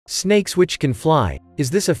Snakes which can fly. Is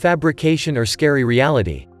this a fabrication or scary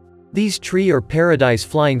reality? These tree or paradise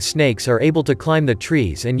flying snakes are able to climb the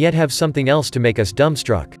trees and yet have something else to make us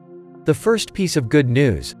dumbstruck. The first piece of good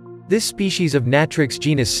news. This species of Natrix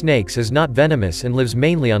genus snakes is not venomous and lives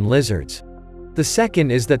mainly on lizards. The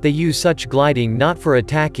second is that they use such gliding not for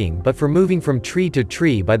attacking but for moving from tree to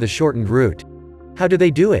tree by the shortened route. How do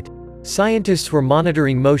they do it? Scientists were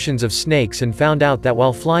monitoring motions of snakes and found out that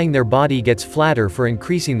while flying their body gets flatter for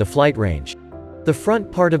increasing the flight range. The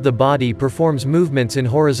front part of the body performs movements in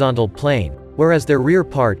horizontal plane, whereas their rear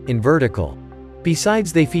part, in vertical.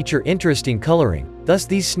 Besides, they feature interesting coloring, thus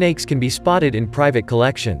these snakes can be spotted in private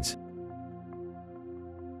collections.